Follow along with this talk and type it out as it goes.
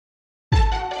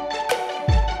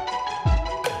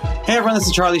Hey everyone, this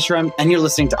is Charlie Shrem, and you're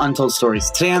listening to Untold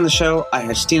Stories. Today on the show, I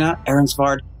have Stina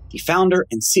Ehrensvard, the founder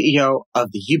and CEO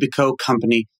of the Yubico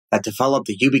company that developed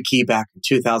the Yubikey back in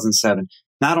 2007.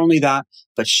 Not only that,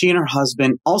 but she and her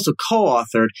husband also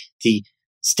co-authored the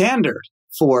standard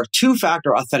for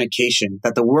two-factor authentication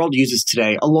that the world uses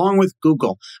today, along with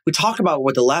Google. We talk about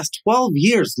what the last 12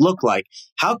 years look like,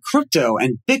 how crypto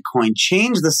and Bitcoin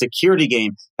changed the security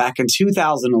game back in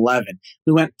 2011.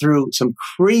 We went through some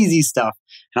crazy stuff.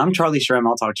 And I'm Charlie Shrem.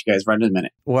 I'll talk to you guys right in a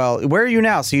minute. Well, where are you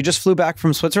now? So you just flew back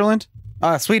from Switzerland?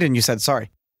 Sweden, you said,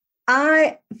 sorry.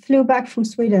 I flew back from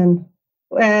Sweden.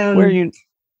 Where are you?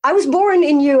 I was born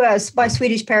in US by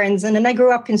Swedish parents, and then I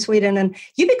grew up in Sweden. And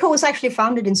Yubico was actually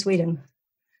founded in Sweden.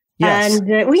 Yes.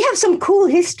 And we have some cool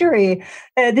history.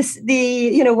 My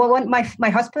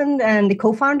husband and the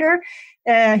co-founder,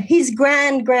 his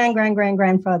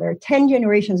grandfather, 10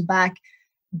 generations back,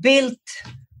 built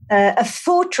a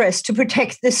fortress to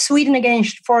protect the Sweden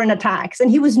against foreign attacks.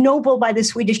 And he was nobled by the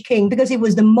Swedish king because he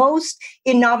was the most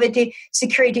innovative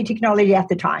security technology at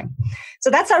the time. So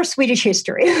that's our Swedish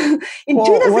history. In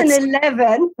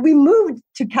 2011, we moved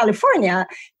to California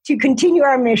to continue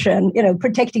our mission,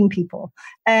 protecting people.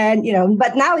 And,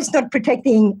 but now it's not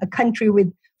protecting a country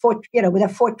with a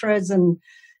fortress and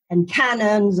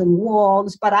cannons and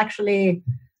walls, but actually,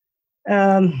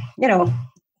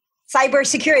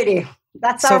 cybersecurity.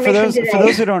 That's our mission today. For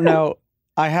those who don't know,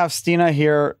 I have Stina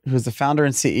here, who's the founder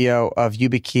and CEO of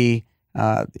Yubikey,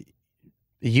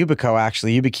 Yubico,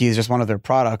 actually. Yubikey is just one of their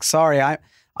products. Sorry,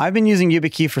 I've been using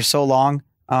Yubikey for so long.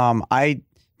 I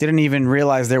didn't even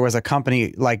realize there was a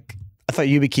company I thought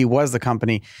Yubikey was the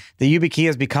company. The Yubikey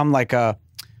has become like a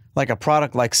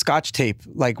product like Scotch tape,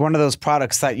 like one of those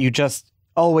products that you just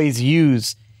always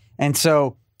use. And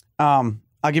so I'll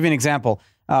give you an example.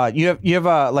 You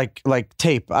have like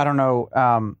tape. I don't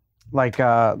know,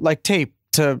 like tape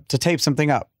to tape something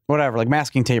up, whatever, like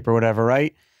masking tape or whatever,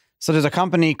 right? So there's a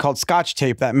company called Scotch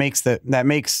Tape that's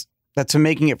been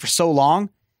making it for so long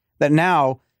that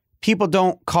now people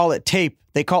don't call it tape.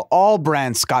 They call all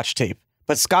brands Scotch Tape,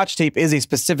 but Scotch Tape is a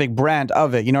specific brand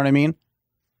of it. You know what I mean?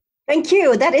 Thank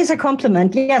you. That is a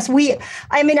compliment. Yes,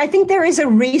 I think there is a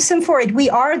reason for it. We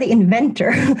are the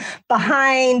inventor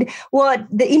behind what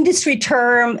the industry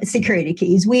term security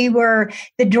keys. We were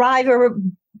the driver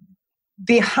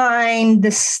behind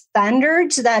the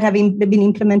standards that have been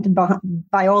implemented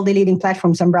by all the leading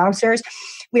platforms and browsers.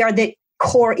 We are the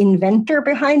core inventor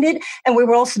behind it, and we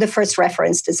were also the first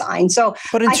reference design. So,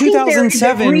 but in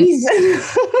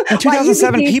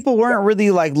 2007, people weren't really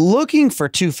looking for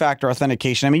two-factor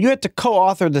authentication. I mean, you had to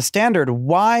co-author the standard.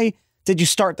 Why did you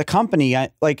start the company?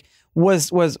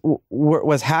 Was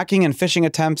hacking and phishing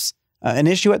attempts an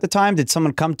issue at the time? Did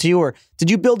someone come to you, or did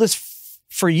you build this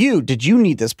for you? Did you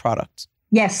need this product?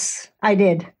 Yes, I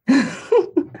did.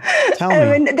 Tell me.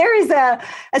 I mean, there is a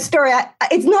story.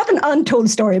 It's not an untold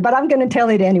story, but I'm going to tell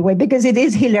it anyway because it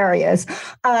is hilarious.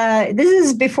 This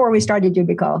is before we started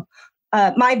Yubico.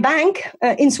 My bank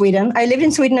in Sweden, I lived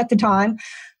in Sweden at the time,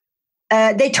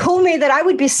 they told me that I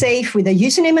would be safe with a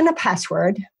username and a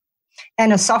password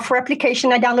and a software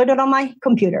application I downloaded on my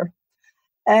computer.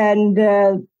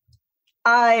 And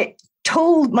I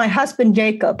told my husband,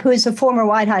 Jacob, who is a former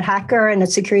white hat hacker and a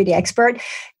security expert,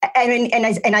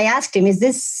 and I asked him,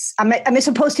 am I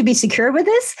supposed to be secure with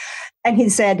this? And he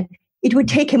said, it would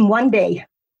take him one day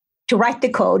to write the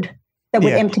code that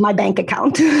would empty my bank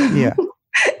account. Yeah.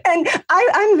 And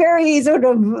I'm very sort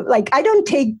of I don't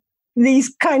take these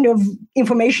kind of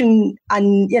information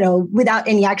without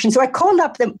any action. So I called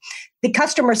up the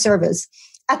customer service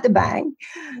at the bank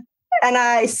and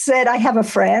I said, I have a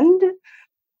friend.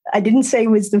 I didn't say he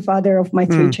was the father of my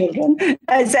 3 children.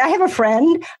 I said, I have a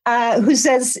friend who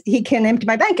says he can empty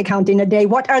my bank account in a day.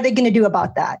 What are they going to do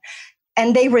about that?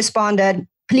 And they responded,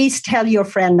 please tell your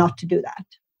friend not to do that.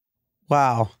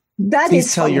 Wow.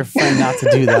 Please tell your friend not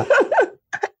to do that.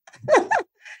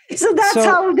 So that's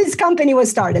how this company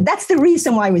was started. That's the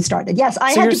reason why we started. Yes,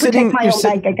 I had to protect my own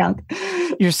bank account.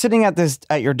 You're sitting at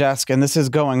your desk and this is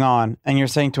going on and you're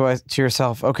saying to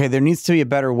yourself, okay, there needs to be a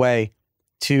better way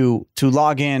to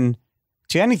log in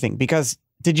to anything, because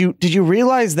did you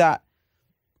realize that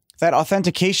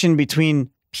authentication between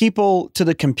people to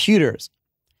the computers?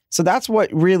 So that's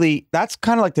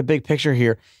kind of like the big picture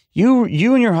here. You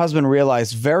and your husband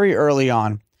realized very early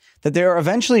on that there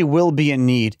eventually will be a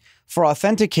need for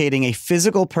authenticating a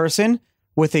physical person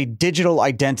with a digital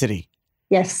identity.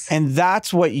 Yes. And that's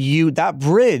that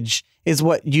bridge is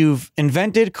what you've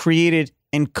invented, created,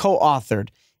 and co-authored.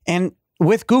 And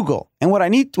with Google. And what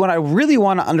I really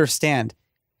want to understand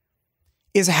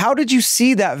is how did you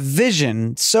see that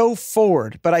vision so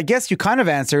forward? But I guess you kind of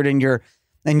answered in your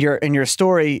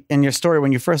story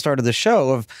when you first started the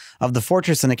show of the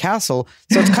fortress and the castle.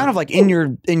 So it's kind of like in your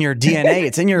DNA.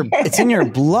 It's in your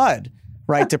blood,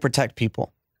 right, to protect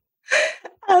people.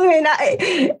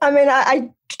 I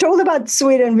told about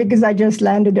Sweden because I just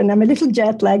landed and I'm a little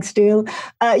jet lagged still.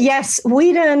 Yes,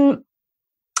 Sweden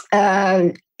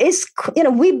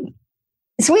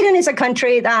Sweden is a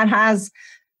country that has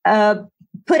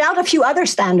put out a few other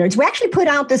standards. We actually put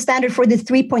out the standard for the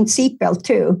 3-point seatbelt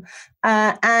too.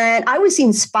 And I was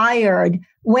inspired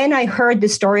when I heard the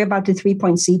story about the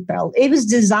 3-point seatbelt. It was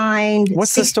designed.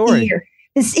 What's the story?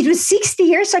 It was 60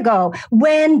 years ago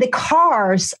when the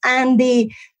cars and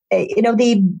the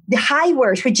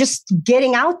highways were just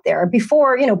getting out there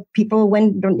before, people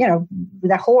went,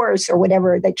 with a horse or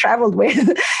whatever they traveled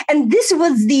with. And this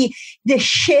was the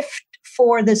shift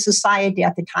for the society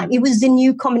at the time. It was the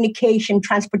new communication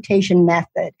transportation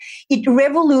method. It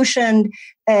revolutioned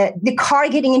the car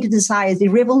getting into the society.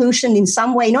 It revolutioned in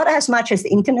some way, not as much as the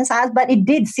internet has, but it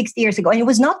did 60 years ago. And it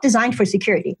was not designed for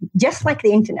security, just like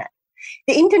the internet.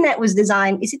 The internet was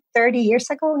designed, is it 30 years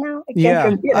ago now?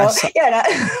 And,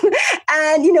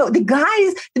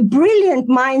 the brilliant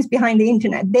minds behind the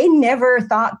internet, they never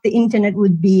thought the internet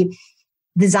would be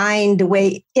designed the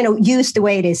way, used the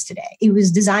way it is today. It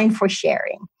was designed for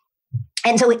sharing.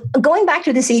 And so going back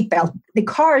to the seatbelt, the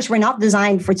cars were not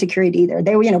designed for security either.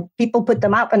 They were, people put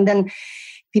them up and then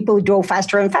people drove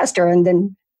faster and faster. And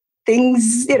then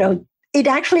things, it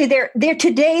actually,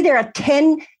 today there are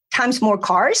 10 times more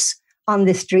cars on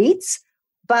the streets,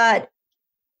 but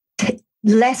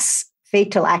less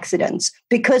fatal accidents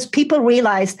because people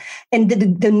realized, and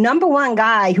the number one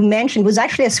guy who mentioned was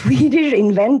actually a Swedish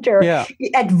inventor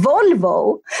at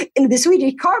Volvo, in the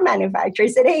Swedish car manufacturer.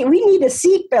 He said, hey, we need a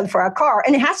seatbelt for our car,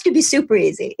 and it has to be super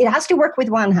easy. It has to work with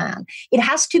one hand. It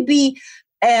has to be,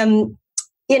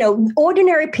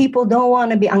 ordinary people don't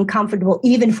want to be uncomfortable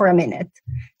even for a minute.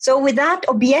 So with that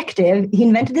objective, he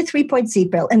invented the 3-point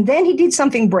seatbelt, and then he did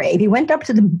something brave. He went up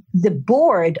to the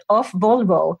board of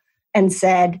Volvo and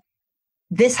said,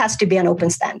 this has to be an open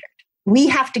standard. We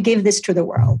have to give this to the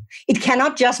world. It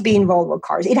cannot just be in Volvo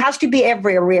cars. It has to be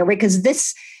everywhere because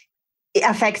this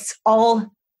affects all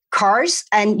cars,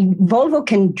 and Volvo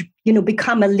can,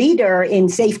 become a leader in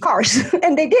safe cars.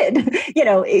 And they did,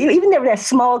 even though they're a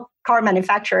small car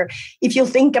manufacturer. If you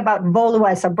think about Volvo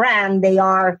as a brand, they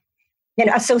are,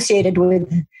 associated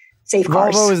with safe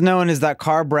cars. Volvo is known as that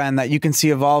car brand that you can see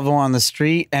a Volvo on the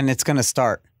street and it's going to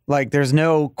start. Like, there's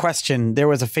no question. There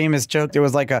was a famous joke. There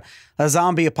was like a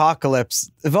zombie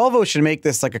apocalypse. Volvo should make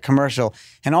this like a commercial.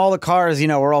 And all the cars,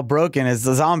 were all broken as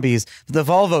the zombies. But the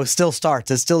Volvo still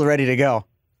starts. It's still ready to go.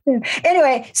 Yeah.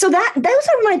 Anyway, so those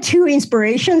are my two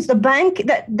inspirations. The bank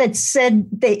that said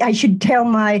I should tell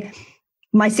my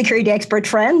security expert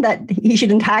friend that he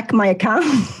shouldn't hack my account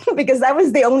because that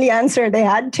was the only answer they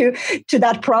had to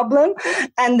that problem.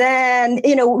 And then,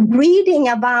 reading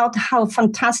about how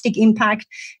fantastic impact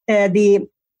the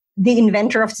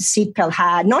inventor of the seatbelt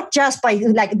had, not just by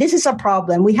this is a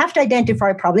problem. We have to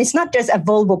identify a problem. It's not just a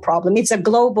Volvo problem. It's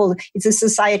a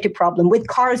society problem with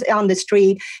cars on the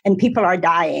street and people are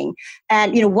dying.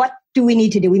 And, what do we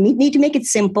need to do? We need to make it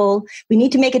simple. We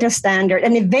need to make it a standard.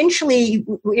 And eventually,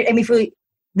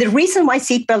 the reason why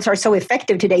seatbelts are so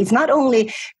effective today is not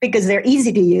only because they're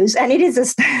easy to use, and it is a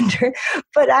standard,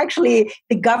 but actually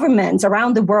the governments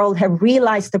around the world have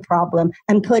realized the problem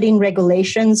and put in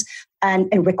regulations and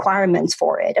requirements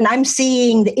for it. And I'm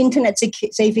seeing the internet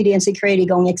safety and security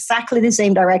going exactly the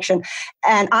same direction.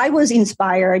 And I was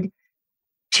inspired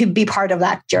to be part of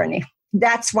that journey.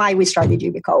 That's why we started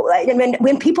Yubico. And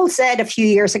when people said a few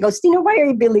years ago, Stina, why are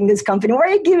you building this company? Why are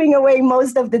you giving away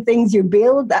most of the things you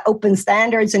build, the open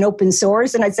standards and open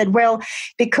source? And I said, well,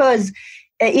 because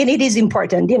it is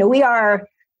important. We are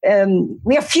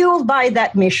fueled by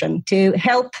that mission to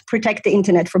help protect the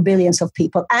internet for billions of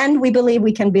people. And we believe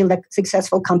we can build a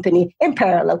successful company in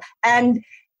parallel. And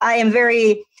I am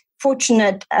very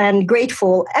fortunate and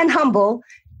grateful and humble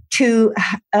to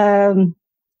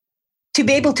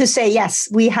be able to say, yes,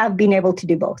 we have been able to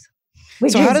do both.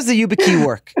 How does the Yubikey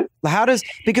work?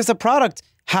 Because the product,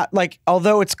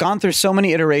 although it's gone through so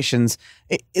many iterations,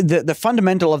 the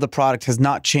fundamental of the product has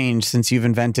not changed since you've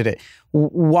invented it.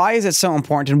 Why is it so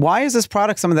important? And why is this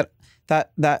product something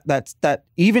that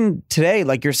even today,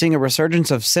 like you're seeing a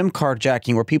resurgence of SIM card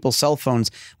jacking where people's cell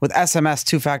phones with SMS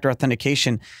two-factor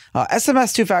authentication,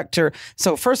 SMS two-factor.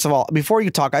 So first of all, before you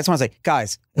talk, I just want to say,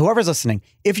 guys, whoever's listening,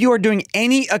 if you are doing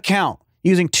any account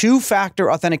using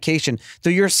two-factor authentication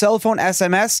through your cell phone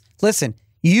SMS, listen,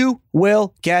 you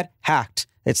will get hacked.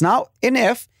 It's not an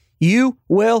if. You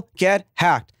will get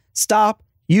hacked. Stop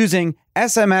using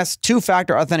SMS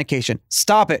two-factor authentication.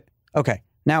 Stop it. Okay,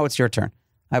 now it's your turn.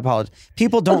 I apologize.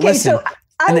 People don't listen,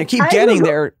 and they keep getting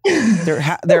their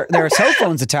cell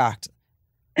phones attacked.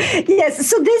 Yes.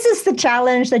 So this is the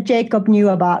challenge that Jacob knew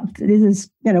about. This is,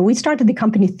 we started the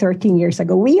company 13 years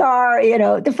ago. We are,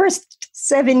 the first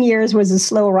 7 years was a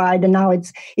slow ride, and now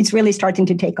it's really starting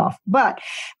to take off. But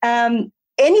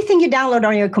anything you download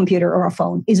on your computer or a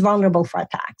phone is vulnerable for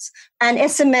attacks. And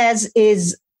SMS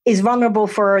is vulnerable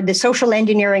for the social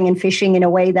engineering and phishing in a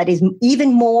way that is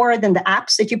even more than the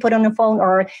apps that you put on the phone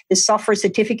or the software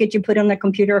certificate you put on the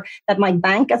computer that my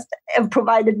bank has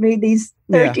provided me these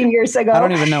 13 years ago. I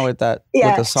don't even know what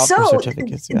with the software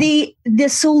certificates. Yeah. The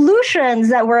solutions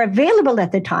that were available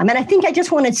at the time, and I think I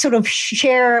just want to sort of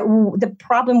share the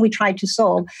problem we tried to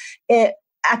solve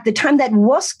at the time that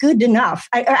was good enough.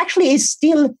 Actually is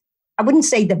still, I wouldn't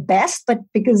say the best, but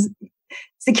because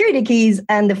security keys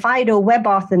and the FIDO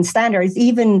WebAuthn standard is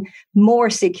even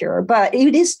more secure, but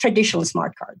it is traditional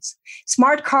smart cards.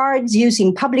 Smart cards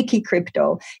using public key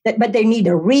crypto, but they need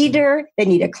a reader, they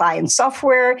need a client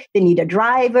software, they need a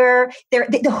driver.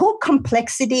 The whole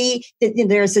complexity,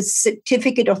 there's a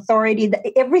certificate authority,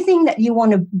 everything that you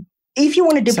want to, if you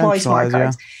want to deploy smart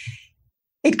cards. Yeah.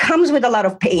 It comes with a lot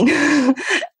of pain.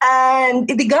 And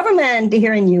the government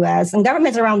here in the US and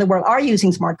governments around the world are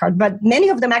using smart cards, but many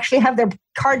of them actually have their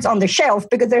cards on the shelf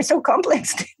because they're so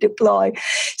complex to deploy.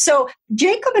 So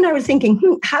Jacob and I were thinking,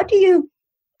 how do you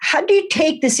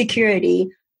take the security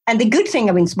and the good thing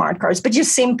of smart cards, but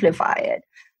just simplify it?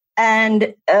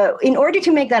 And in order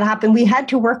to make that happen, we had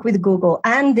to work with Google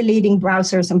and the leading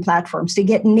browsers and platforms to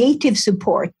get native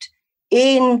support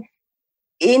in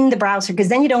the browser, because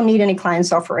then you don't need any client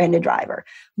software and a driver.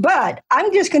 But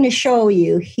I'm just going to show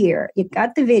you here. You've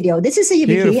got the video. This is a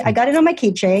Yubikey. I got it on my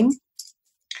keychain.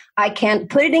 I can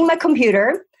put it in my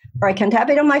computer, or I can tap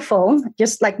it on my phone,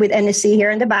 just like with NSC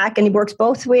here in the back. And it works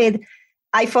both with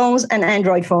iPhones and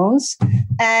Android phones.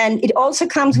 And it also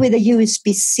comes with a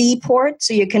USB-C port,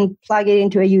 so you can plug it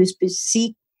into a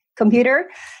USB-C computer.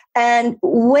 And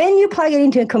when you plug it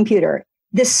into a computer,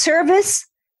 the service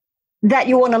that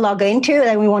you want to log into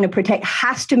that we want to protect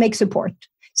has to make support.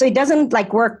 So it doesn't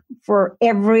work for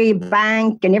every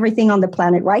bank and everything on the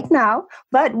planet right now,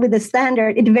 but with the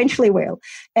standard, it eventually will.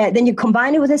 Then you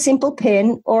combine it with a simple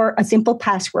PIN or a simple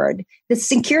password. The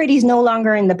security is no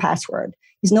longer in the password.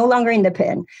 It's no longer in the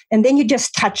PIN. And then you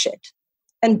just touch it.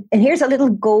 And here's a little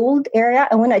gold area.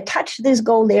 And when I touch this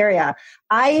gold area,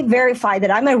 I verify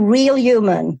that I'm a real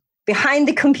human behind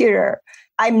the computer.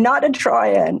 I'm not a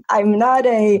Trojan. I'm not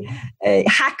a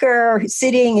hacker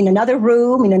sitting in another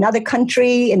room, in another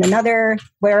country, in another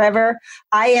wherever.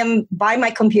 I am by my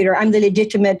computer. I'm the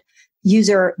legitimate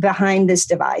user behind this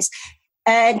device.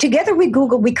 And together with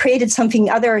Google, we created something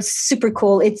other super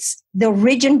cool. It's the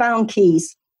region-bound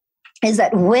keys. Is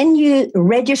that when you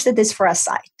register this for a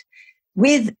site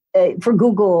for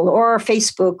Google or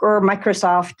Facebook or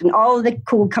Microsoft and all the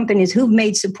cool companies who've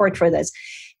made support for this,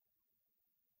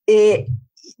 the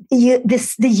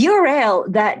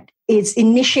URL that is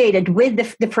initiated with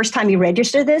the first time you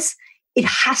register this, it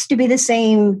has to be the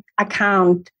same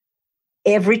account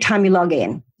every time you log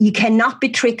in. You cannot be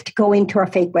tricked to go into a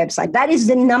fake website. That is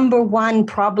the number one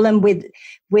problem with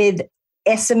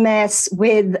SMS,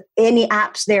 with any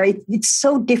apps there. It's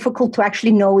so difficult to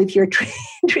actually know if you're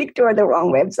tricked or the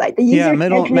wrong website.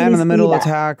 Man in the middle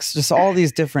attacks, just all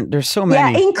these different, there's so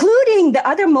many. Yeah, including the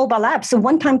other mobile apps, the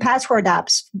one-time password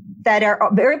apps that are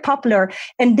very popular,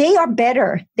 and they are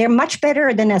better. They're much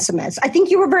better than SMS. I think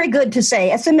you were very good to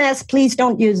say, SMS, please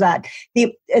don't use that.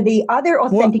 The other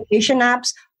authentication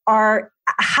apps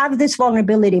have this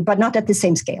vulnerability, but not at the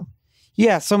same scale.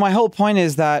 Yeah, so my whole point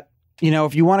is that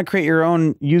if you want to create your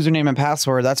own username and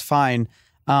password, that's fine.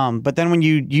 But then when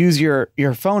you use your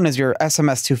phone as your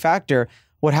SMS two-factor,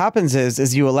 what happens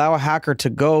is you allow a hacker to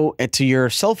go to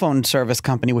your cell phone service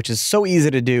company, which is so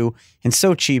easy to do and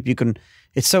so cheap.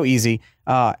 It's so easy.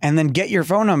 And then get your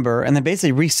phone number and then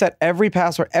basically reset every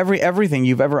password, everything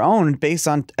you've ever owned based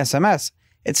on SMS.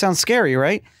 It sounds scary,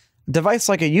 right? A device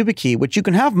like a Yubikey, which you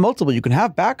can have multiple, you can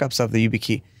have backups of the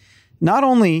Yubikey. Not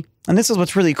only, and this is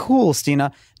what's really cool,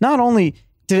 Stina, not only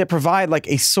did it provide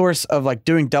a source of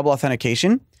doing double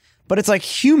authentication, but it's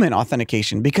human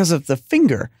authentication because of the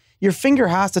finger. Your finger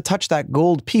has to touch that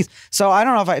gold piece. So I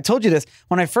don't know if I told you this,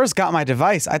 when I first got my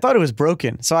device, I thought it was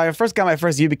broken. So I first got my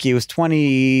first Yubikey, it was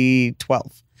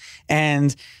 2012.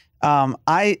 And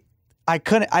I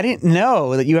didn't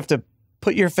know that you have to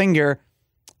put your finger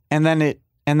and then it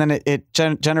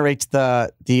generates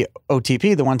the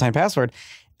OTP, the one-time password.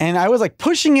 And I was like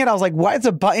pushing it. I was like, why is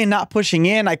the button not pushing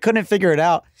in? I couldn't figure it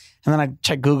out. And then I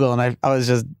checked Google and I was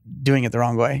just doing it the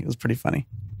wrong way. It was pretty funny.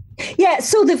 Yeah.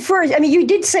 So the first, I mean, you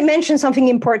did mention something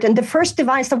important. The first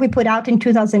device that we put out in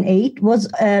 2008 was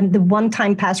the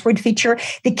one-time password feature.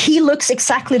 The key looks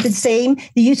exactly the same.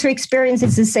 The user experience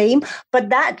is the same, but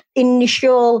that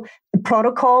initial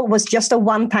protocol was just a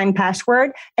one-time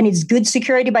password, and it's good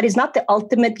security, but it's not the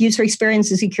ultimate user experience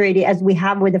and security as we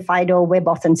have with the FIDO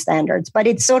WebAuthn standards. But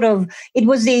it's sort of, it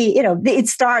was the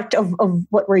start of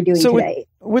what we're doing today.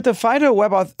 With the FIDO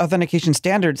web authentication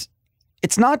standards,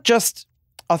 it's not just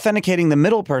authenticating the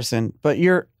middle person, but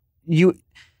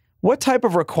what type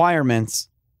of requirements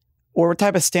or what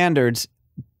type of standards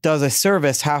does a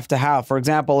service have to have? For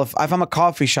example, if I'm a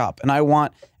coffee shop and I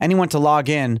want anyone to log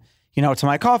in, to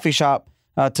my coffee shop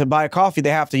to buy a coffee, they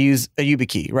have to use a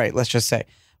Yubikey, right? Let's just say.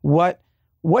 What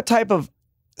type of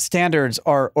standards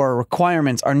or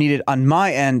requirements are needed on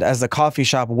my end as the coffee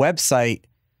shop website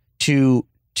to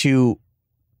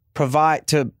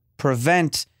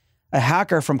prevent a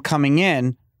hacker from coming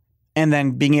in and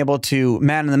then being able to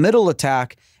man in the middle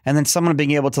attack, and then someone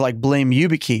being able to like blame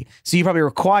Yubikey? So you probably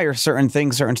require certain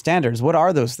things, certain standards. What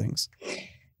are those things?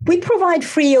 We provide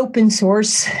free open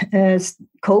source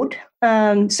code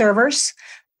servers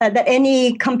that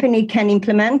any company can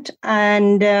implement.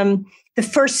 And the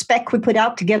first spec we put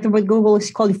out together with Google is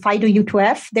called FIDO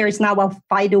U2F. There is now a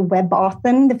FIDO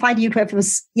WebAuthn. The FIDO U2F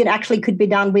was, actually could be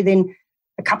done within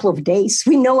a couple of days.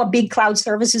 We know a big cloud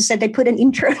services said they put an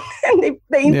intro and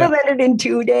they implemented in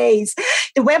 2 days.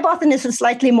 The WebAuthn is a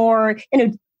slightly more,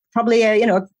 probably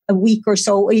a week or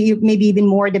so, maybe even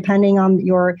more, depending on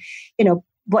your,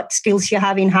 what skills you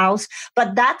have in-house.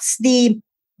 But that's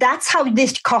how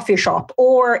this coffee shop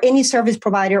or any service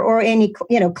provider or any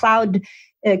cloud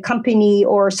company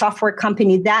or software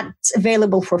company, that's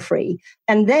available for free.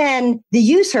 And then the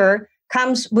user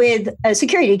comes with a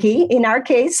security key. In our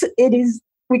case,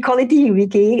 we call it the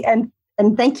Yubikey.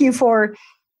 And thank you for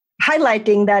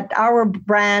highlighting that our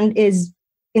brand is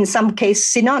in some case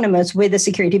synonymous with the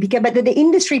security key, but the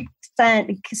industry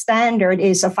standard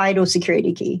is a FIDO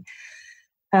security key.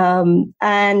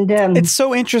 It's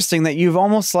so interesting that you've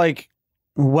almost like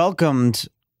welcomed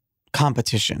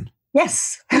competition.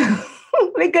 Yes,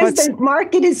 because the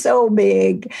market is so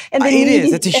big, and it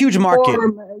is. It's a huge market.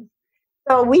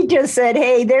 So we just said,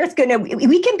 hey,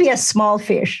 we can be a small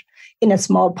fish in a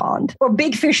small pond, or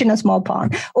big fish in a small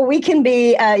pond, or we can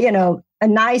be, a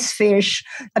nice fish,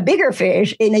 a bigger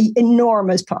fish in an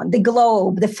enormous pond. The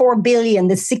globe, the 4 billion,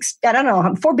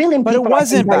 4 billion people. But it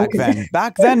wasn't back then.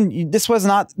 Back then, this was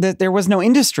not, there was no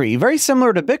industry. Very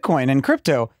similar to Bitcoin and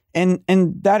crypto. And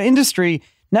that industry,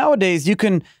 nowadays, you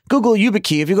can Google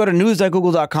Yubikey. If you go to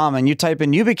news.google.com and you type in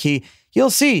Yubikey,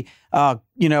 you'll see,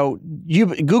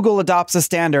 Google adopts a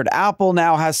standard. Apple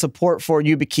now has support for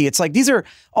Yubikey. It's like, these are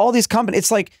all these companies. It's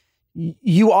like,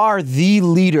 you are the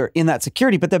leader in that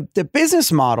security, but the business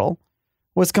model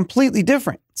was completely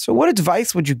different. So what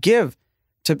advice would you give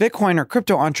to Bitcoin or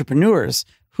crypto entrepreneurs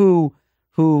who,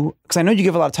 because I know you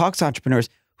give a lot of talks to entrepreneurs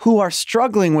who are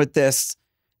struggling with this?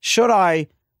 Should I,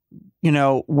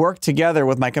 work together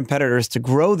with my competitors to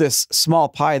grow this small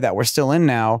pie that we're still in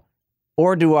now?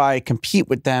 Or do I compete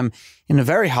with them in a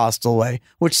very hostile way,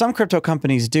 which some crypto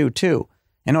companies do too,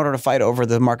 in order to fight over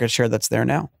the market share that's there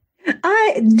now?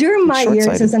 During my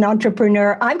years as an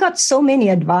entrepreneur, I've got so many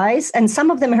advice, and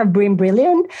some of them have been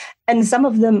brilliant, and some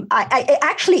of them, I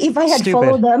actually, if I had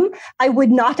followed them, I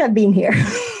would not have been here.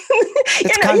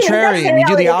 It's contrary. We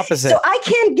do the opposite. So I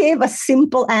can't give a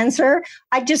simple answer.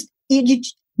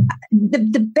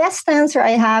 The best answer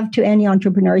I have to any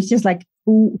entrepreneur is just like,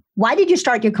 why did you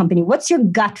start your company? What's your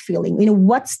gut feeling?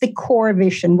 What's the core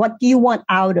vision? What do you want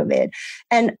out of it?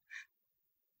 And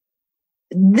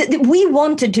we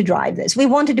wanted to drive this. We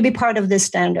wanted to be part of this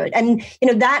standard. And,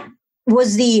 that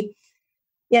was the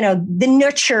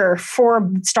nurture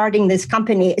for starting this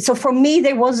company. So for me,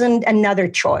 there wasn't another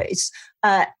choice.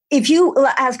 If you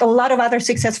ask a lot of other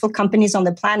successful companies on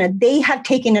the planet, they have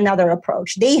taken another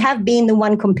approach. They have been the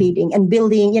one competing and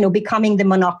building, becoming the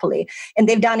monopoly, and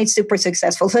they've done it super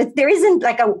successful. So there isn't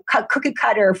like a cookie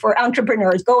cutter for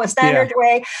entrepreneurs, go a standard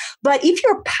way. But if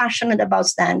you're passionate about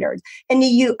standards and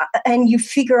you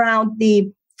figure out the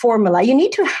formula, you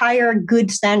need to hire good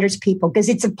standards people, because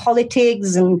it's a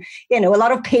politics and a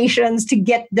lot of patience to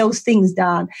get those things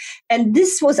done. And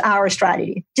this was our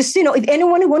strategy. Just if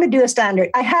anyone who want to do a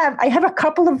standard, I have a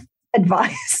couple of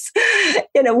advice.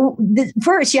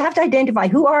 First, you have to identify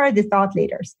who are the thought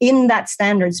leaders in that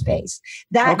standard space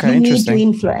that you need to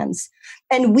influence.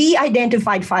 And we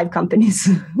identified 5 companies.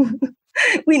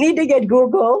 We need to get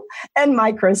Google and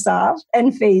Microsoft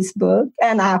and Facebook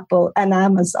and Apple and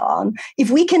Amazon. If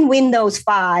we can win those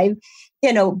five,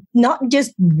 not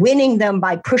just winning them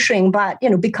by pushing, but,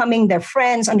 becoming their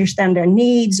friends, understand their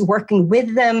needs, working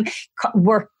with them,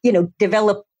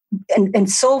 develop and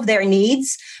solve their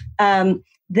needs,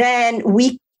 then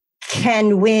we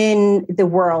can win the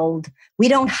world. We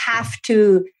don't have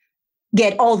to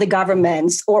get all the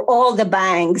governments or all the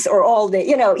banks or all the,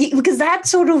 because that's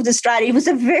sort of the strategy. It was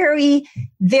a very,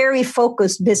 very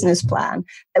focused business plan.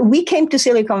 We came to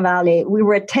Silicon Valley. We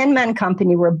were a 10-man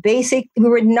company. We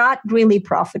were not really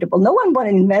profitable. No one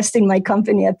wanted to invest in my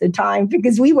company at the time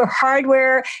because we were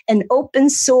hardware and open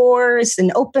source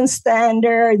and open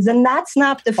standards. And that's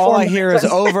not the all I hear is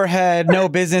overhead, no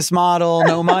business model,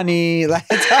 no money. As an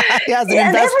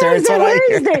investor, it's what I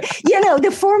hear.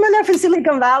 The formula for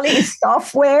Silicon Valley is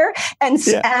software and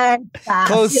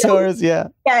closed source,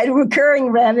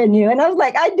 recurring revenue. And I was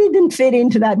like, I didn't fit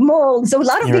into that mold. So a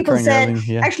lot of people said,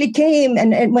 actually came,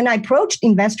 and when I approached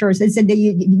investors, they said,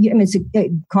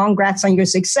 congrats on your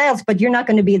success, but you're not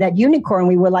going to be that unicorn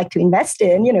we would like to invest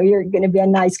in. You're going to be a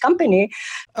nice company.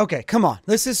 Okay, come on.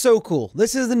 This is so cool.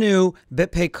 This is the new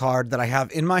Bitpay card that I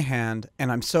have in my hand,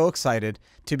 and I'm so excited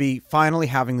to be finally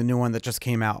having the new one that just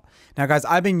came out. Now, guys,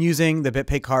 I've been using the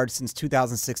Bitpay card since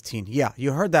 2016. Yeah,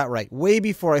 you heard that right. Way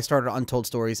before I started Untold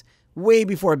Stories, way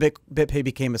before Bitpay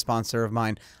became a sponsor of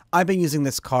mine. I've been using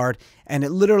this card, and it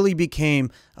literally became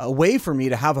a way for me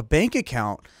to have a bank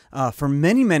account for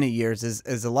many, many years,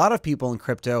 as a lot of people in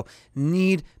crypto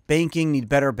need banking, need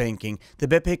better banking. The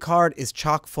Bitpay card is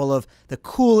chock full of the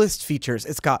coolest features.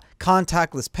 It's got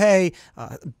contactless pay,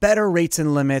 better rates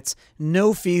and limits,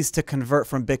 no fees to convert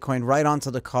from Bitcoin right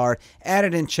onto the card,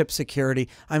 added in chip security.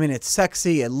 I mean, it's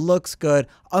sexy, it looks good,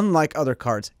 unlike other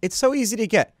cards. It's so easy to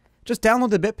get. Just download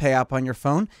the Bitpay app on your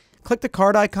phone, click the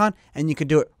card icon, and you can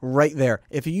do it right there.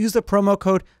 If you use the promo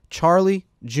code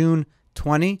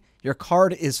CharlieJune20, your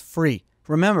card is free.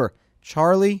 Remember,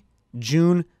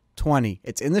 CharlieJune20.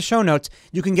 It's in the show notes.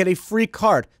 You can get a free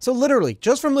card. So literally,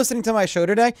 just from listening to my show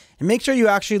today, and make sure you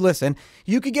actually listen,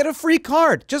 you could get a free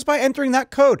card just by entering that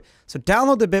code. So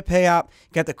download the Bitpay app,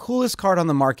 get the coolest card on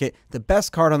the market, the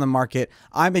best card on the market.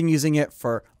 I've been using it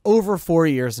for over 4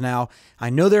 years now. I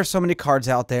know there's so many cards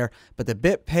out there, but the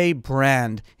Bitpay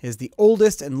brand is the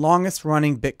oldest and longest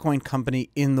running Bitcoin company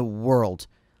in the world.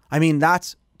 I mean,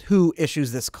 that's who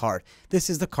issues this card. This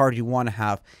is the card you want to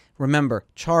have. Remember,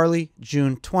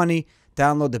 CharlieJune20.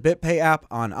 Download the Bitpay app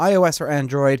on iOS or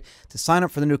Android to sign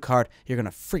up for the new card. You're going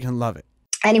to freaking love it.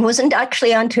 And it wasn't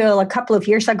actually until a couple of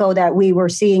years ago that we were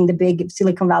seeing the big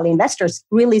Silicon Valley investors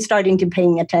really starting to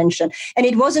paying attention. And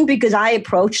it wasn't because I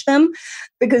approached them,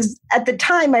 because at the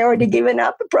time I already given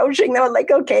up approaching them. I was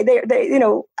like, okay,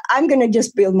 I'm going to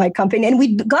just build my company. And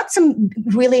we got some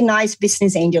really nice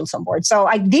business angels on board. So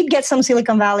I did get some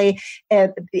Silicon Valley.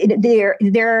 There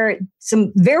are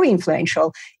some very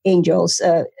influential angels,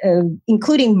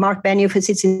 including Mark Benioff, who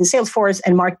sits in Salesforce,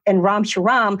 and Ram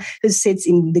Shriram, who sits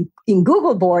in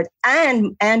Google board,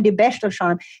 and Andy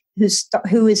Bechtolsheim,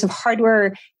 who is a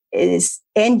hardware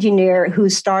engineer who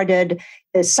started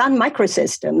Sun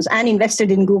Microsystems and invested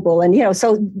in Google. And,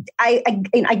 so I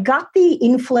got the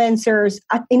influencers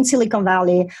in Silicon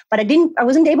Valley, but I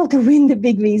wasn't able to win the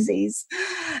big VCs.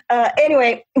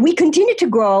 Anyway, we continued to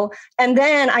grow. And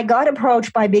then I got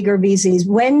approached by bigger VCs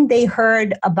when they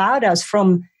heard about us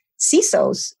from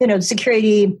CISOs,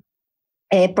 security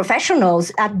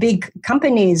professionals at big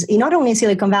companies, not only in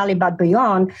Silicon Valley, but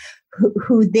beyond,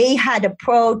 who they had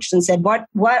approached and said, what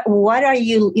are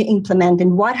you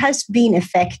implementing? What has been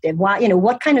effective?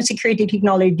 What kind of security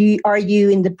technology are you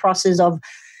in the process of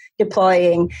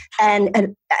deploying?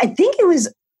 And I think there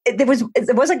was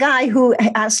a guy who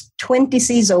asked 20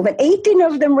 CISO, but 18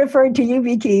 of them referred to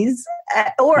Yubikeys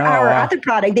our other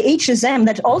product, the HSM,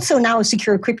 that's also now a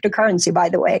secure cryptocurrency, by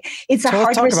the way. It's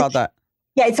let's talk about that.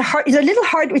 Yeah, it's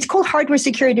it's called hardware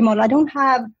security model.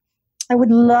 I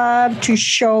would love to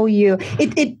show you.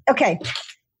 Okay.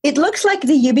 It looks like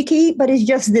the Yubikey, but it's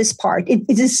just this part.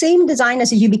 It's the same design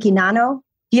as a Yubikey Nano.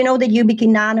 You know the Yubikey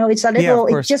Nano? It's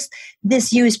it's just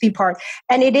this USB part.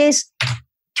 And it is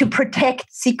to protect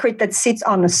secret that sits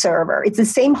on a server. It's the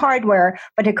same hardware,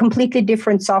 but a completely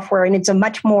different software. And it's a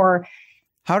much more...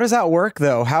 How does that work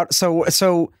though? So it's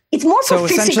more essentially for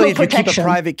physical protection. If you keep a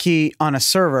private key on a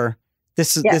server,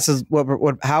 this is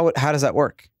how does that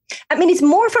work? I mean, it's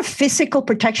more for physical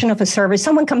protection of a server.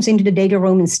 Someone comes into the data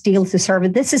room and steals the server.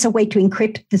 This is a way to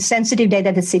encrypt the sensitive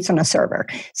data that sits on a server.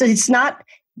 So it's not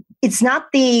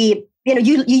the,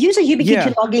 you use a YubiKey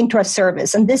to log into a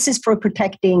service, and this is for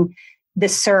protecting the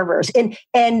servers. And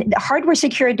the hardware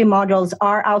security models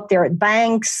are out there at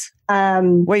banks,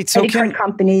 Wait, so credit card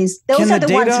companies. Those are the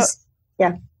data, ones.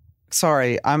 Yeah.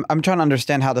 Sorry, I'm trying to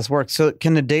understand how this works. So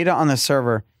can the data on the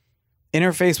server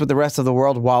interface with the rest of the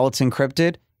world while it's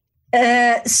encrypted?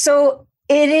 So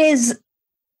it is,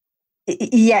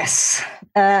 yes.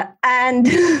 And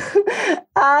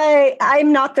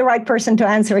I'm not the right person to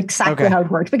answer exactly how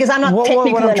it works because I'm not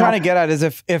technical What I'm enough. trying to get at is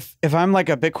if I'm like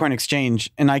a Bitcoin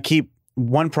exchange and I keep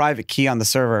one private key on the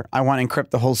server, I want to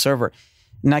encrypt the whole server,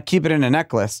 and I keep it in a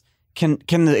necklace. Can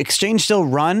the exchange still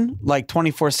run like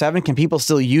 24/7? Can people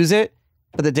still use it,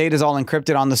 but the data is all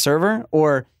encrypted on the server,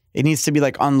 or it needs to be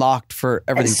like unlocked for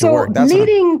everything to work? That's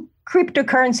leading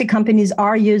cryptocurrency companies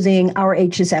are using our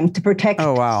HSM to protect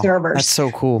servers. That's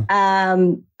so cool. I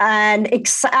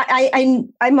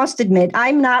must admit,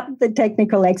 I'm not the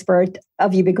technical expert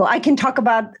of Yubico. I can talk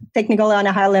about technical on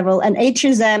a high level, and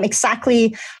HSM,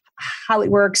 exactly how it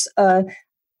works.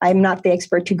 I'm not the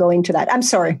expert to go into that. I'm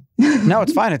sorry. No,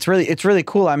 it's fine. It's really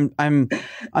cool. I'm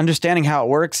understanding how it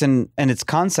works and its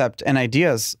concept and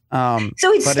ideas. So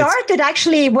it started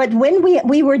actually when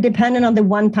we were dependent on the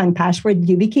one-time password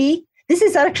Yubikey. This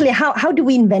is actually how do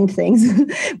we invent things?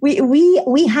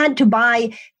 we had to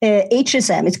buy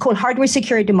HSM. It's called hardware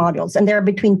security modules, and they're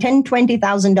between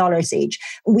 $10,000-$20,000 each.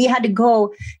 We had to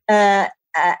go, and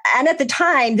at the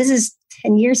time, this is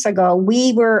 10 years ago,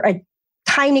 we were a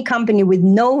tiny company with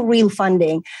no real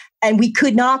funding, and we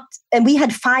could not, and we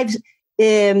had 5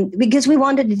 because we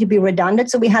wanted it to be redundant.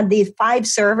 So we had these 5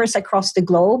 servers across the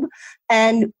globe,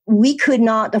 and we could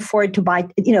not afford to buy,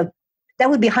 that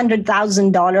would be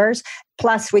 $100,000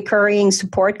 plus recurring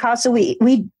support costs. So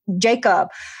Jacob,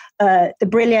 the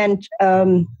brilliant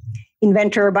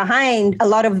inventor behind a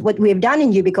lot of what we have done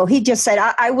in Yubico, he just said,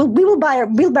 we'll build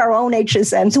our own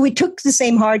HSM. So we took the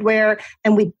same hardware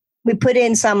and we put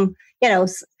in some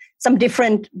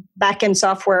different backend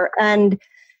software, and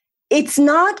it's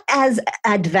not as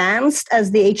advanced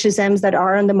as the HSMs that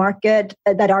are on the market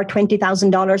that are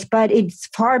 $20,000, but it's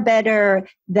far better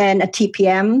than a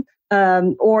TPM.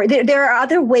 Or there are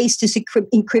other ways to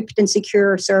encrypt and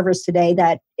secure servers today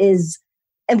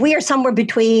and we are somewhere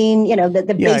between,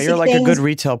 the basic you're like things. A good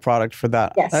retail product for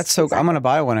that. Yes, that's so. Exactly. I'm going to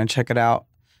buy one and check it out.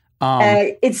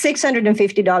 It's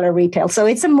 $650 retail, so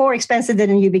it's more expensive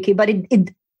than a Yubikey, but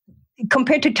it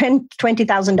compared to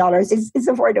 $20,000, it's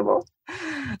affordable.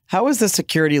 How has the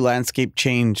security landscape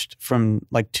changed from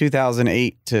like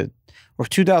 2008 or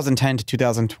 2010 to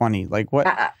 2020? Like what?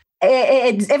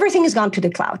 Everything has gone to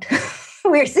the cloud.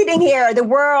 We're sitting here. The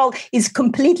world is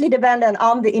completely dependent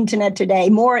on the internet today,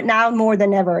 more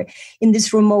than ever in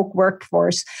this remote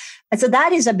workforce. And so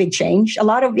that is a big change. A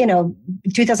lot of,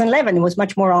 2011, it was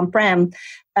much more on-prem.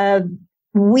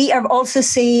 We are also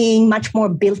seeing much more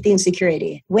built-in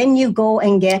security. When you go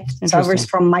and get servers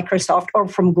from Microsoft or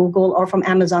from Google or from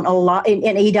Amazon, a lot in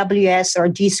AWS or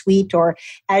G Suite or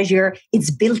Azure, it's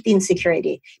built-in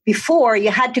security. Before, you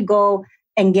had to go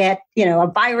and get, a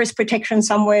virus protection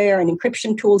somewhere, an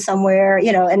encryption tool somewhere,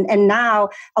 and now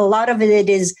a lot of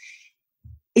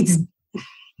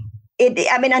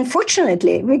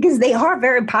unfortunately, because they are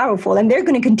very powerful and they're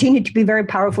going to continue to be very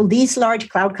powerful. These large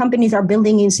cloud companies are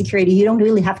building in security. You don't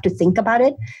really have to think about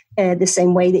it the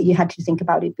same way that you had to think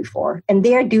about it before. And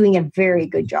they're doing a very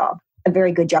good job.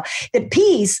 The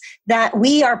piece that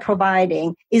we are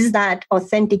providing is that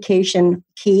authentication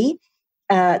key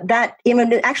that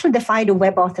actually the FIDO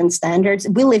WebAuthn standards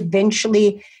will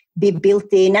eventually be built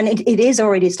in, and it is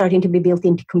already starting to be built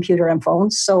into computer and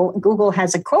phones. So Google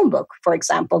has a Chromebook, for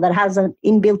example, that has an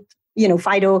inbuilt,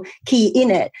 FIDO key in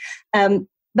it.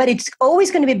 But it's always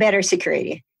going to be better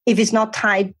security if it's not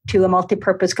tied to a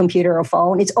multi-purpose computer or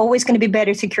phone. It's always going to be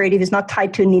better security if it's not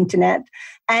tied to an internet.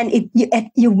 And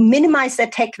you minimize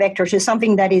that tech vector to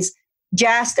something that is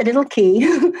just a little key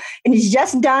and it's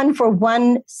just done for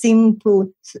one simple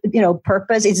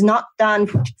purpose. It's not done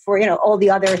for all the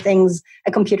other things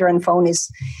a computer and phone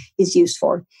is used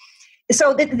for.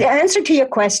 So the answer to your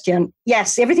question,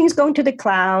 yes, everything's going to the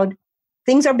cloud.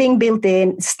 Things are being built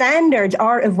in. Standards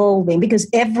are evolving because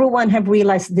everyone have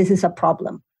realized this is a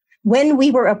problem. When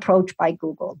we were approached by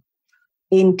Google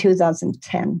in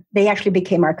 2010, they actually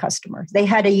became our customers. They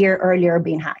had a year earlier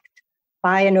been hacked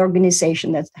by an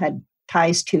organization that had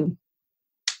ties to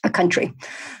a country,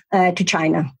 to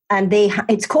China, and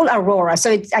it's called Aurora.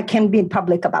 So I can be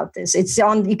public about this.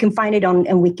 You can find it on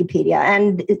Wikipedia,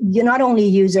 and you're not only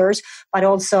users but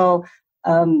also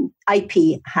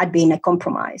IP had been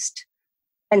compromised.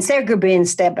 And Sergey Brin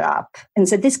stepped up and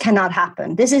said, "This cannot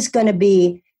happen. This is going to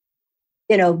be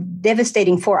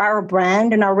devastating for our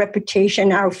brand and our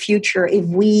reputation, our future, if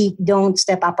we don't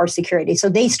step up our security. So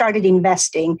they started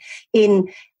investing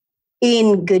in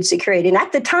good security. And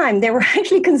at the time, they were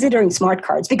actually considering smart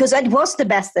cards because it was the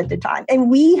best at the time. And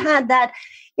we had that,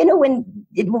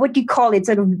 what do you call it,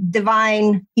 sort of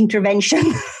divine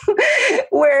intervention,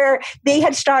 where they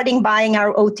had started buying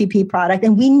our OTP product.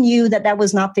 And we knew that that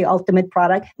was not the ultimate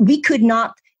product. We could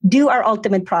not do our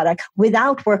ultimate product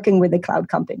without working with the cloud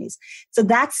companies. So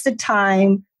that's the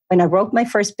time when I wrote my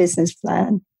first business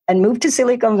plan and moved to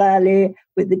Silicon Valley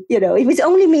with, it was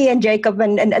only me and Jacob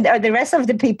and the rest of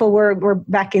the people were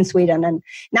back in Sweden. And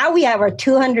now we have our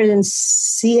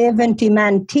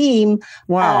 270-man team.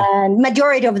 Wow. And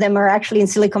majority of them are actually in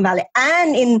Silicon Valley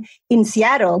and in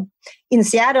Seattle. In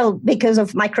Seattle because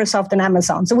of Microsoft and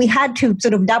Amazon. So we had to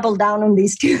sort of double down on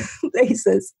these two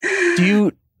places.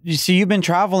 So you've been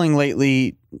traveling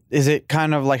lately. Is it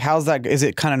kind of like, how's that? Is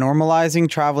it kind of normalizing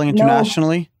traveling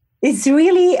internationally? No, it's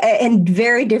really and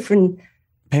very different.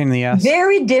 Pain in the ass.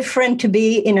 Very different to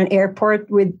be in an airport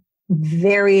with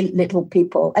very little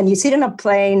people. And you sit on a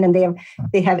plane and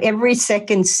they have every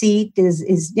second seat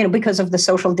is because of the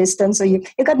social distance. So you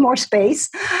got more space.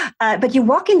 But you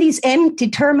walk in these empty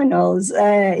terminals.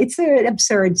 It's an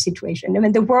absurd situation. I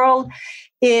mean, the world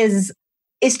is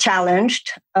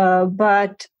challenged,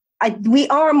 but we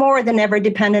are more than ever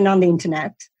dependent on the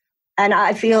internet. And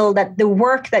I feel that the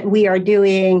work that we are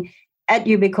doing at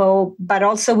Yubico, but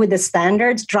also with the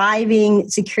standards, driving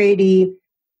security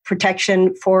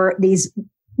protection for these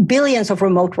billions of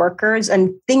remote workers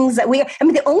and things that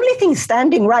the only thing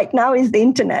standing right now is the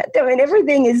internet. I mean,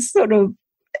 everything is sort of,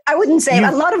 I wouldn't say,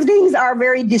 a lot of things are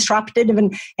very disruptive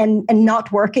and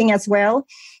not working as well.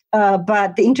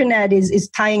 But the internet is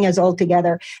tying us all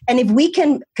together. And if we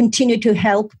can continue to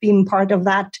help being part of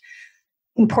that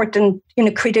important,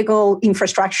 critical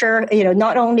infrastructure,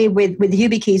 not only with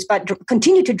Yubikeys, but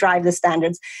continue to drive the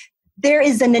standards. There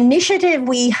is an initiative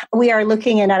we are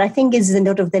looking at, I think is the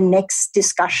note of the next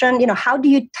discussion. How do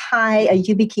you tie a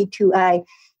Yubikey to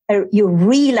your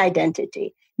real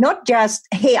identity? Not just,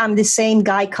 hey, I'm the same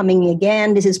guy coming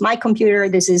again. This is my computer.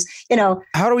 This is,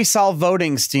 How do we solve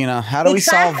voting, Stina? How do we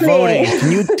solve voting?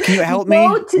 Can you help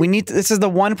me? This is the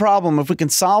one problem. If we can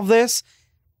solve this,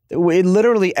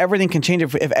 literally everything can change.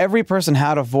 If every person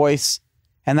had a voice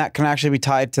and that can actually be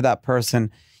tied to that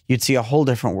person, you'd see a whole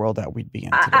different world that we'd be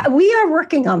in today. We are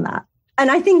working on that.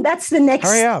 And I think that's the next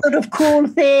sort of cool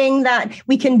thing that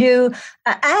we can do.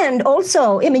 And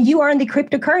also, you are in the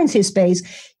cryptocurrency space.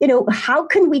 How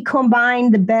can we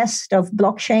combine the best of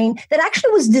blockchain that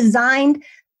actually was designed,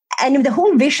 and the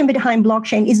whole vision behind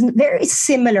blockchain is very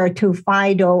similar to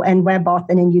FIDO and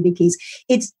WebAuthn and YubiKeys.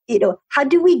 It's, how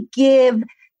do we give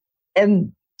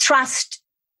trust?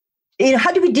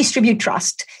 How do we distribute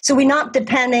trust? So we're not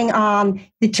depending on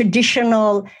the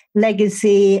traditional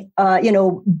legacy,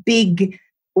 big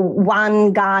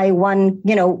one guy,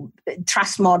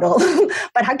 trust model.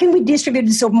 But how can we distribute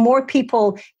it so more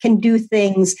people can do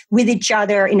things with each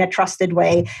other in a trusted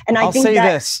way? And I'll say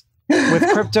this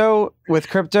with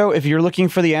crypto, if you're looking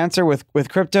for the answer with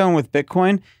crypto and with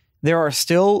Bitcoin, there are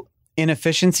still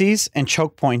inefficiencies and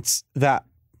choke points that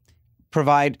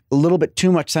provide a little bit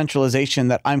too much centralization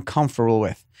that I'm comfortable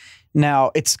with.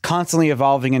 Now, it's constantly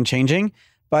evolving and changing,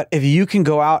 but if you can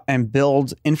go out and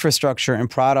build infrastructure and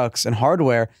products and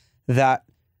hardware that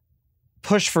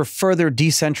push for further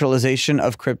decentralization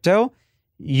of crypto,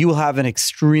 you will have an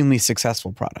extremely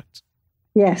successful product.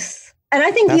 Yes. And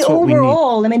I think the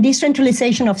overall,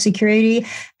 decentralization of security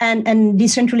and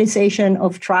decentralization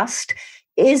of trust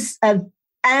is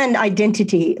and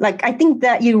identity. Like, I think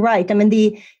that you're right.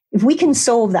 If we can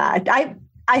solve that,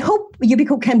 I hope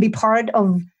Yubico can be part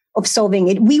of solving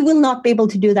it. We will not be able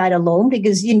to do that alone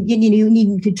because you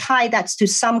need to tie that to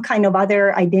some kind of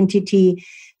other identity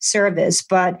service.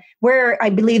 But where I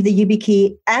believe the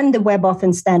YubiKey and the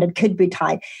WebAuthn standard could be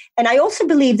tied. And I also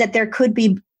believe that there could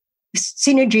be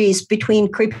synergies between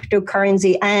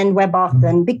cryptocurrency and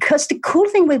WebAuthn, because the cool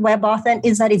thing with WebAuthn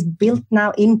is that it's built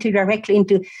now directly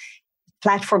into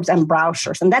platforms and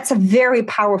browsers. And that's a very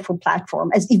powerful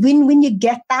platform. When you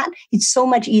get that, it's so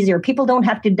much easier. People don't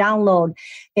have to download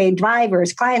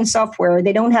drivers, client software.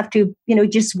 They don't have to,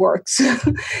 it just works.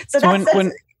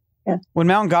 When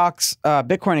Mt. Gox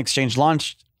Bitcoin exchange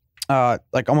launched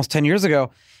like almost 10 years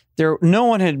ago, no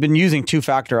one had been using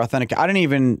two-factor authentication. I didn't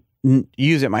even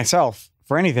use it myself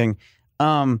for anything.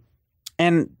 And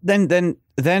then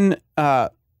the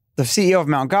CEO of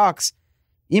Mt. Gox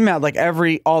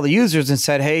emailed all the users and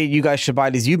said, hey, you guys should buy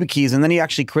these Yubikeys. And then he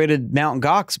actually created Mt.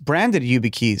 Gox branded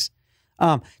Yubikeys.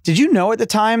 Did you know at the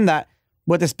time that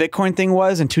what this Bitcoin thing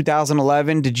was in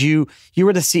 2011? You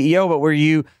were the CEO, but were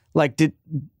you like, did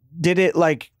it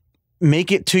like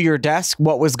make it to your desk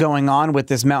what was going on with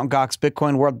this Mt. Gox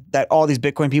Bitcoin world, that all these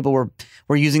Bitcoin people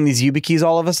were using these YubiKeys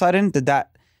all of a sudden?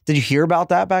 Did you hear about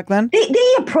that back then?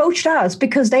 They approached us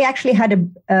because they actually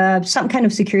had some kind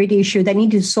of security issue they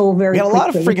needed to solve very quickly. We had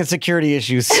a lot of freaking security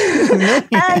issues.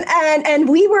 and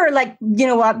we were like, you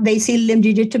know what, they see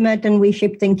legitimate and we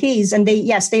shipped them keys. And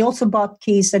they also bought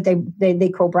keys that they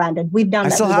co-branded. We've done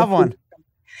that. I still have one.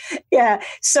 Yeah.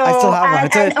 So I still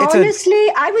have one. And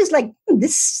honestly, I was like,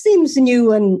 this seems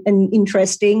new and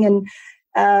interesting. And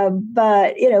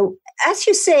but you know, as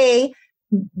you say,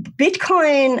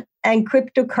 Bitcoin and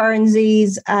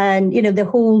cryptocurrencies and you know the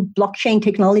whole blockchain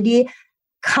technology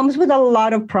comes with a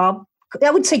lot of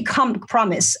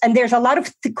promise, and there's a lot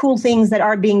of cool things that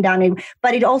are being done,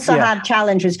 but it also have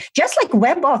challenges. Just like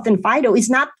WebAuth and FIDO is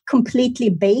not completely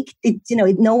baked. It's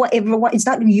it's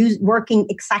not working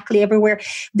exactly everywhere.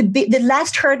 The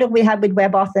last hurdle we had with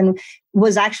WebAuth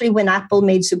was actually when Apple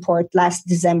made support last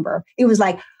December. It was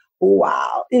like,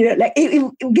 wow, you know, like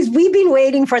because we've been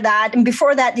waiting for that, and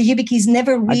before that, the YubiKeys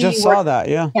never really. I just saw that,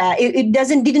 yeah. Yeah, it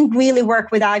didn't really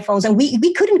work with iPhones, and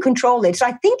we couldn't control it. So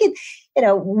I think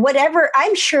whatever.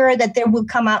 I'm sure that there will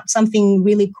come out something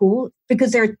really cool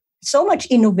because there's so much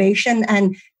innovation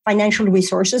and financial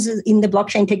resources in the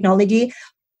blockchain technology.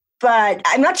 But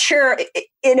I'm not sure,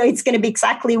 it's going to be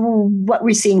exactly what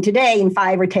we're seeing today in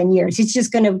 5 or 10 years. It's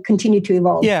just going to continue to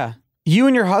evolve. Yeah. You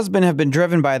and your husband have been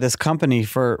driven by this company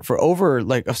for over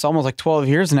like it's almost like 12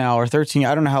 years now or 13.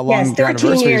 I don't know how long. Yes,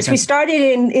 13 years. We started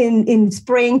in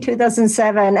spring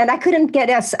 2007, and I couldn't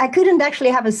actually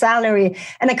have a salary,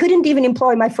 and I couldn't even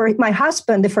employ my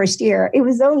husband the first year. It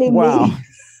was only me.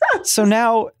 So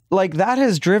now, like, that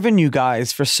has driven you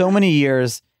guys for so many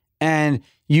years, and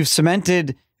you've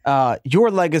cemented your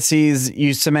legacies.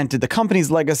 You cemented the company's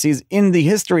legacies in the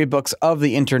history books of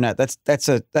the internet. That's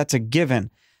a given.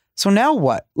 So now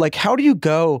what? Like, how do you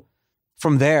go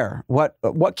from there? What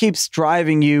keeps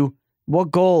driving you?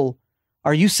 What goal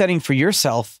are you setting for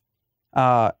yourself,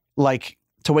 like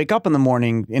to wake up in the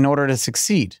morning in order to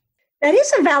succeed? That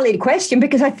is a valid question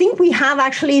because I think we have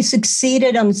actually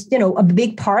succeeded on, a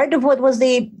big part of what was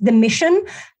the mission.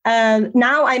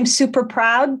 Now I'm super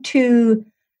proud to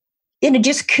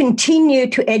just continue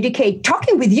to educate.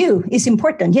 Talking with you is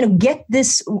important. Get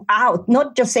this out.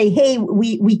 Not just say, "Hey,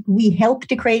 we helped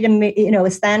to create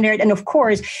a standard." And of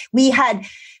course, we had,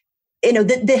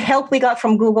 the help we got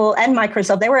from Google and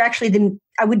Microsoft. They were actually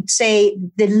I would say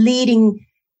the leading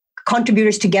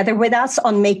contributors together with us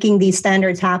on making these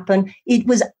standards happen. It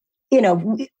was,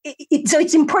 so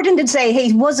it's important to say, hey,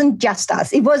 it wasn't just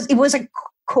us. It was a it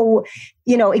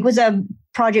was a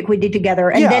project we did together,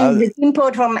 and then the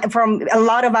input from a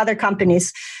lot of other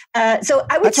companies. So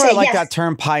I would say, I like that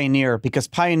term pioneer, because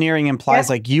pioneering implies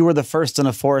like you were the first in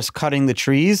a forest cutting the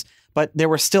trees, but there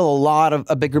were still a lot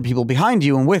of bigger people behind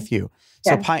you and with you.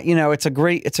 So it's a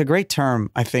great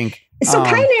term, I think. So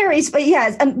pioneer is, but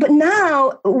yes, but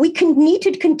now we need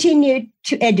to continue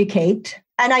to educate.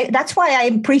 And that's why I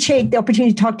appreciate the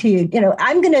opportunity to talk to you.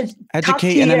 I'm going to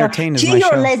educate and entertain to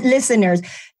your listeners.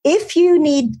 If you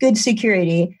need good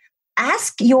security,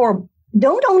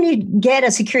 don't only get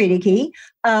a security key,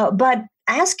 but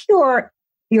ask your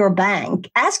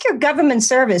bank, ask your government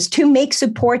service to make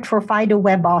support for FIDO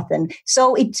WebAuthn.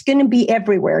 So it's going to be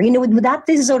everywhere. That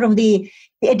is sort of the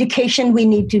education we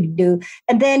need to do.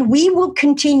 And then we will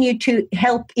continue to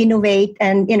help innovate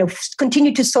and,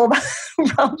 continue to solve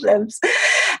problems.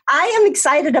 I am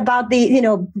excited about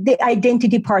the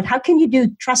identity part. How can you do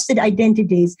trusted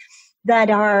identities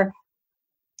that are,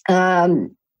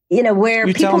 where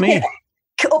people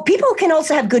can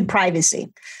also have good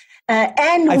privacy.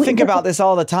 And I think about this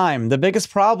all the time. The biggest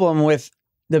problem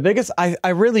I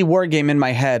really war game in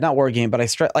my head, not war game, but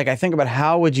I think about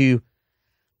how would you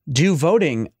do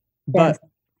voting, but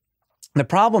the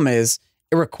problem is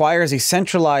it requires a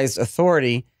centralized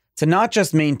authority to not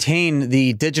just maintain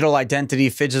the digital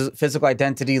identity, physical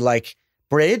identity like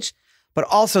bridge, but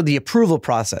also the approval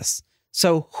process.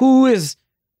 So who is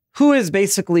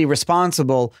basically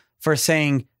responsible for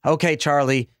saying, okay,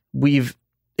 Charlie, we've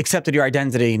accepted your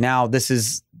identity. Now this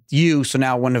is you. So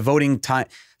now when the voting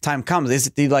time comes, is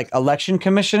it the election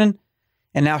commission?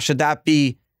 And now should that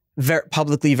be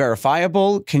publicly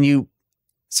verifiable?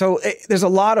 There's a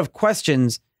lot of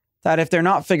questions that if they're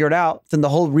not figured out, then the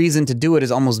whole reason to do it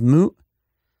is almost moot.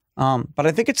 But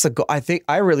I think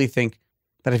I really think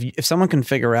that if someone can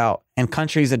figure out and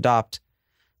countries adopt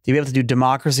to be able to do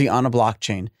democracy on a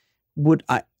blockchain,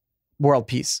 world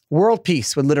peace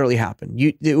would literally happen.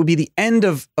 It would be the end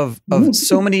of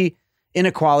so many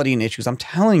inequality and issues. I'm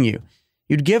telling you,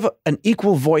 you'd give an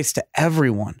equal voice to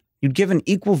everyone. You'd give an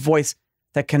equal voice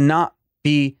that cannot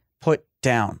be put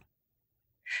down.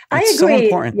 It's I agree. So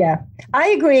important. Yeah, I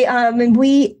agree.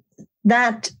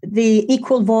 That the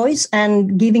equal voice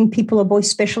and giving people a voice,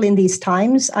 especially in these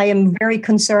times, I am very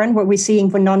concerned what we're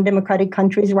seeing for non-democratic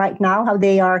countries right now, how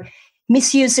they are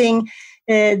misusing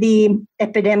the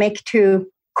epidemic to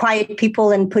quiet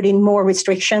people and put in more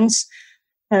restrictions.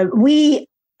 We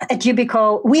at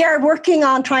Yubico, we are working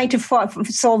on trying to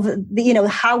solve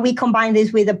how we combine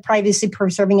this with a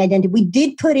privacy-preserving identity. We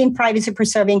did put in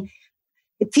privacy-preserving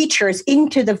features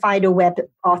into the FIDO Web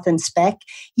Authn spec.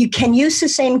 You can use the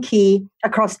same key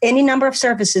across any number of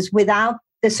services without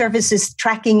the services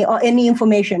tracking any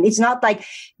information. It's not like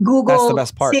Google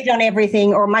sit on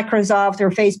everything or Microsoft or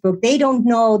Facebook. They don't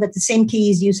know that the same key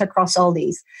is used across all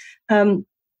these.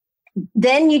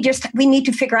 Then we need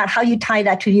to figure out how you tie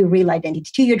that to your real identity,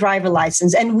 to your driver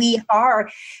license. And we are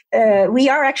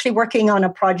actually working on a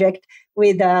project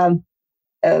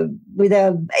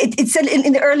it's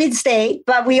in the early stage,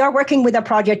 but we are working with a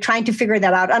project trying to figure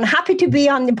that out. I'm happy to be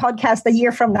on the podcast a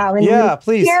year from now and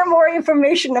please hear more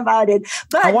information about it.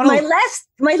 But my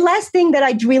last thing that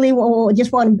I really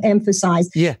just want to emphasize,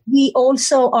 we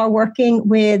also are working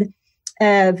with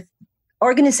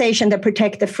organization that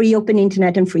protect the free open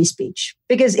internet and free speech.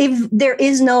 Because if there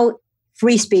is no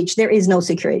free speech, there is no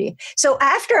security. So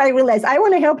after I realized I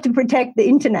want to help to protect the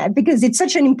internet because it's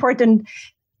such an important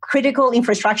critical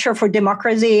infrastructure for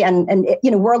democracy and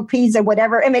world peace and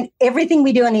whatever. I mean, everything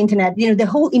we do on the internet, the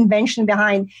whole invention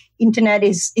behind internet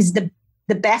is the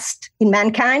best in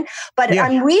mankind. But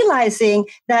I'm realizing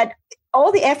that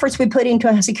all the efforts we put into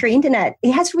a secure internet,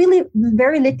 it has really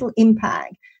very little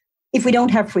impact if we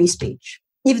don't have free speech.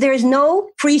 If there is no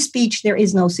free speech, there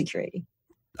is no security.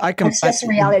 That's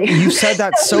reality. You said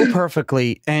that so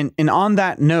perfectly. And on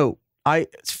that note,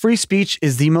 free speech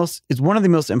is one of the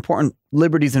most important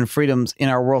liberties and freedoms in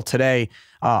our world today.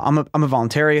 I'm a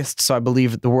voluntarist, so I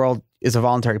believe the world is a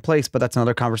voluntary place, but that's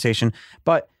another conversation.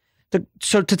 But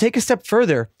so to take a step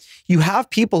further, you have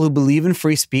people who believe in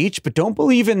free speech, but don't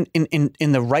believe in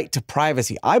the right to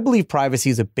privacy. I believe privacy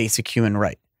is a basic human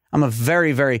right. I'm a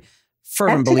very, very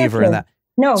fervent believer in that.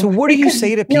 No. So what do you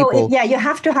say to people? No, you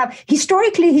have to have,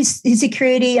 historically, his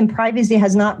security and privacy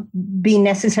has not been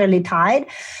necessarily tied,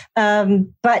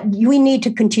 but we need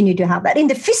to continue to have that. In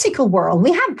the physical world,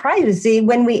 we have privacy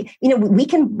when we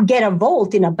can get a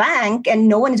vault in a bank and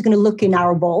no one is going to look in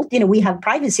our vault. We have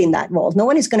privacy in that vault. No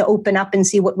one is going to open up and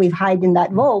see what we've hid in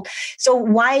that vault. So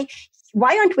why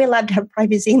aren't we allowed to have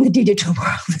privacy in the digital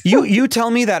world? You tell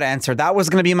me that answer. That was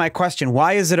going to be my question.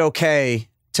 Why is it okay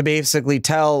to basically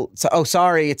oh,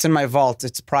 sorry, it's in my vault,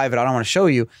 it's private, I don't want to show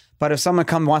you. But if someone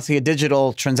wants to see a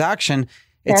digital transaction,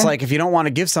 it's like, if you don't want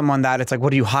to give someone that, it's like,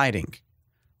 what are you hiding?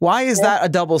 Why is that a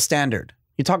double standard?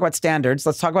 You talk about standards,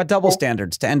 let's talk about double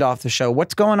standards to end off the show.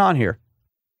 What's going on here?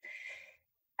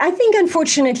 I think,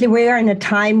 unfortunately, we are in a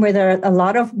time where there are a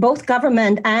lot of both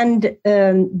government and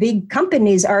big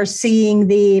companies are seeing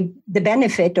the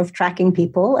benefit of tracking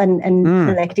people and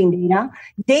collecting data.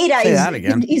 Data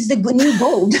is the new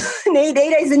gold.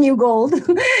 Data is the new gold.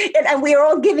 And we are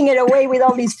all giving it away with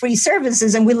all these free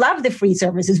services. And we love the free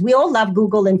services. We all love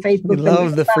Google and Facebook. We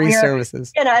love the free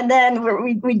services. And then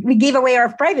we give away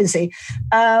our privacy.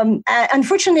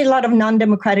 Unfortunately, a lot of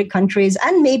non-democratic countries,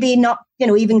 and maybe not,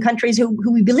 even countries who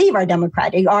we believe are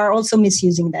democratic, are also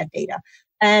misusing that data.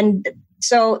 And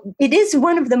so it is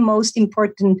one of the most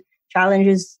important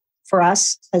challenges for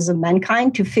us as a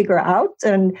mankind to figure out.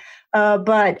 And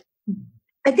but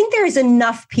I think there is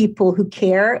enough people who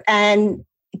care, and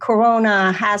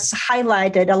Corona has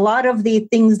highlighted a lot of the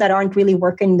things that aren't really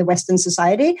working in the Western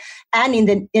society and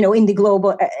in the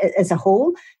global as a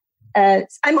whole.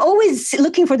 I'm always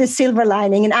looking for the silver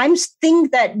lining, and I'm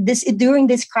think that during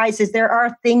this crisis there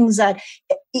are things that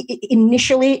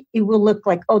initially it will look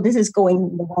like, oh, this is going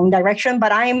in the wrong direction.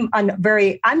 But I'm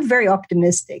very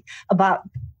optimistic about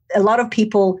a lot of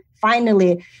people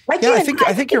finally. I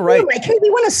think you're right. Like, hey, we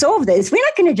want to solve this. We're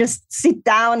not going to just sit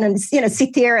down and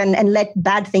sit here and let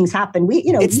bad things happen.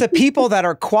 It's the people that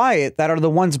are quiet that are the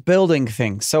ones building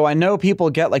things. So I know people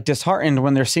get like disheartened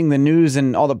when they're seeing the news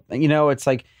and all the it's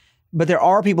like. But there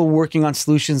are people working on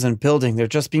solutions and building. They're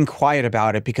just being quiet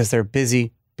about it because they're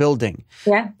busy building.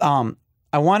 Yeah.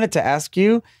 I wanted to ask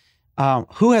you,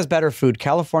 who has better food,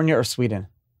 California or Sweden?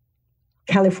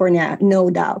 California, no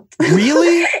doubt.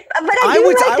 Really? But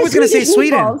I was going to say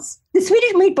Sweden. Meatballs. The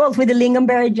Swedish meatballs with the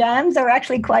lingonberry jams are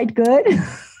actually quite good.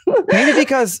 maybe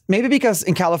because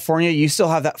in California you still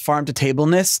have that farm to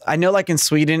tableness. I know, like in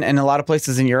Sweden and a lot of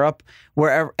places in Europe,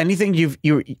 where anything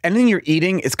you're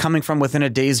eating is coming from within a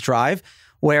day's drive.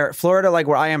 Where Florida, like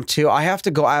where I am too, I have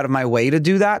to go out of my way to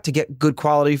do that to get good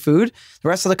quality food. The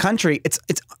rest of the country, it's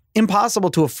impossible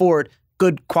to afford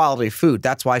good quality food.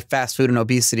 That's why fast food and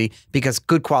obesity, because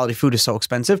good quality food is so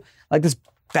expensive. Like this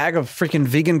bag of freaking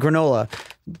vegan granola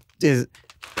is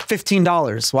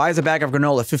 $15. Why is a bag of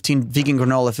granola vegan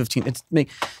granola 15? It's me.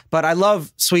 But I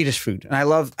love Swedish food, and I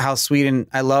love how Sweden.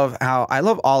 I love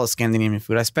all of Scandinavian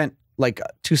food. I spent like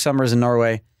 2 summers in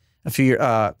Norway a few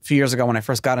years ago when I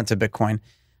first got into Bitcoin,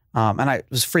 and I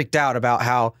was freaked out about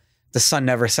how the sun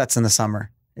never sets in the summer.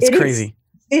 It's crazy.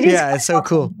 Yeah, it's so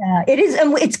cool. Yeah, it is.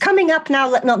 And it's coming up now,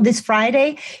 not this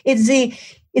Friday. It's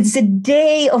the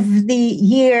day of the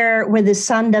year where the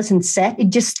sun doesn't set. It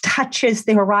just touches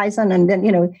the horizon and then,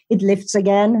 it lifts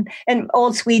again. And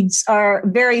all Swedes are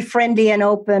very friendly and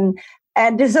open.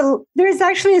 And there's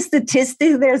actually a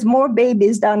statistic, there's more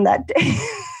babies done that day.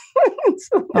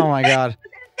 Oh my God.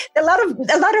 A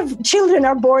lot of children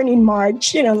are born in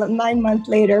March, 9 months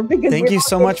later. Because thank you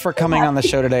so much for coming on the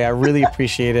show today. I really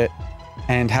appreciate it.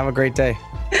 And have a great day.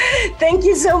 Thank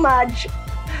you so much.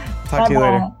 Talk to you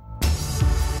later.